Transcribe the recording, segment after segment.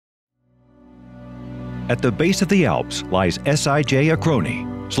At the base of the Alps lies SIJ Acroni,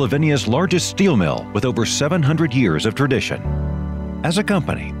 Slovenia's largest steel mill with over 700 years of tradition. As a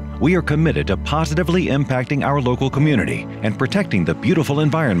company, we are committed to positively impacting our local community and protecting the beautiful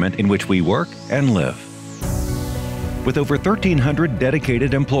environment in which we work and live. With over 1,300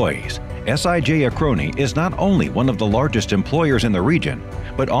 dedicated employees, SIJ Acroni is not only one of the largest employers in the region,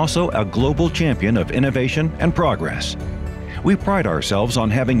 but also a global champion of innovation and progress. We pride ourselves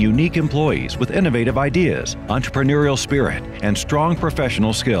on having unique employees with innovative ideas, entrepreneurial spirit, and strong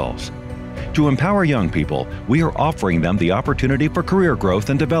professional skills. To empower young people, we are offering them the opportunity for career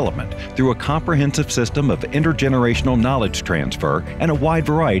growth and development through a comprehensive system of intergenerational knowledge transfer and a wide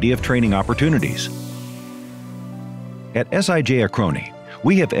variety of training opportunities. At SIJ Acroni,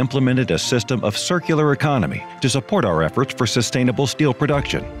 we have implemented a system of circular economy to support our efforts for sustainable steel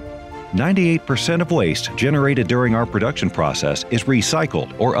production. 98% of waste generated during our production process is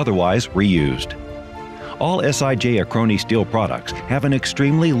recycled or otherwise reused. All SIJ Acroni steel products have an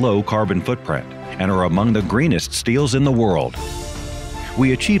extremely low carbon footprint and are among the greenest steels in the world.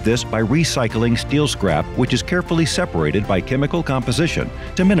 We achieve this by recycling steel scrap, which is carefully separated by chemical composition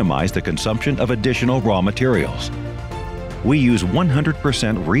to minimize the consumption of additional raw materials. We use 100%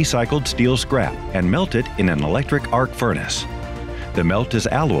 recycled steel scrap and melt it in an electric arc furnace. The melt is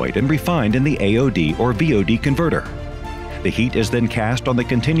alloyed and refined in the AOD or VOD converter. The heat is then cast on the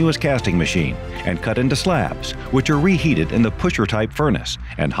continuous casting machine and cut into slabs, which are reheated in the pusher-type furnace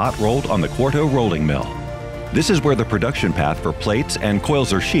and hot-rolled on the Quarto rolling mill. This is where the production path for plates and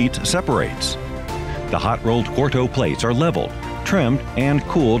coils or sheets separates. The hot-rolled Quarto plates are leveled, trimmed, and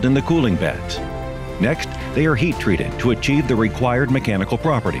cooled in the cooling beds. Next, they are heat-treated to achieve the required mechanical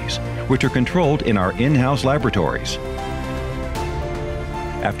properties, which are controlled in our in-house laboratories.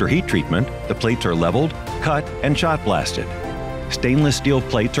 After heat treatment, the plates are leveled, cut, and shot blasted. Stainless steel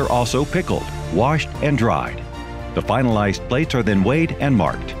plates are also pickled, washed, and dried. The finalized plates are then weighed and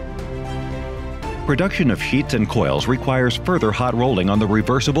marked. Production of sheets and coils requires further hot rolling on the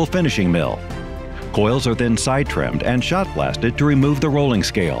reversible finishing mill. Coils are then side-trimmed and shot blasted to remove the rolling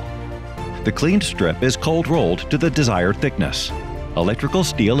scale. The cleaned strip is cold rolled to the desired thickness. Electrical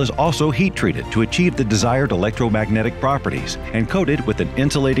steel is also heat treated to achieve the desired electromagnetic properties and coated with an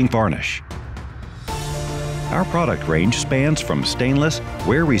insulating varnish. Our product range spans from stainless,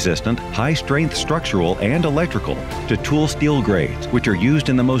 wear-resistant, high-strength structural and electrical to tool steel grades, which are used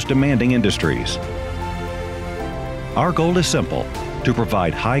in the most demanding industries. Our goal is simple: to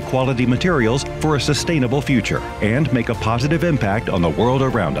provide high-quality materials for a sustainable future and make a positive impact on the world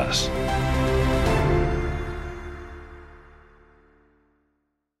around us.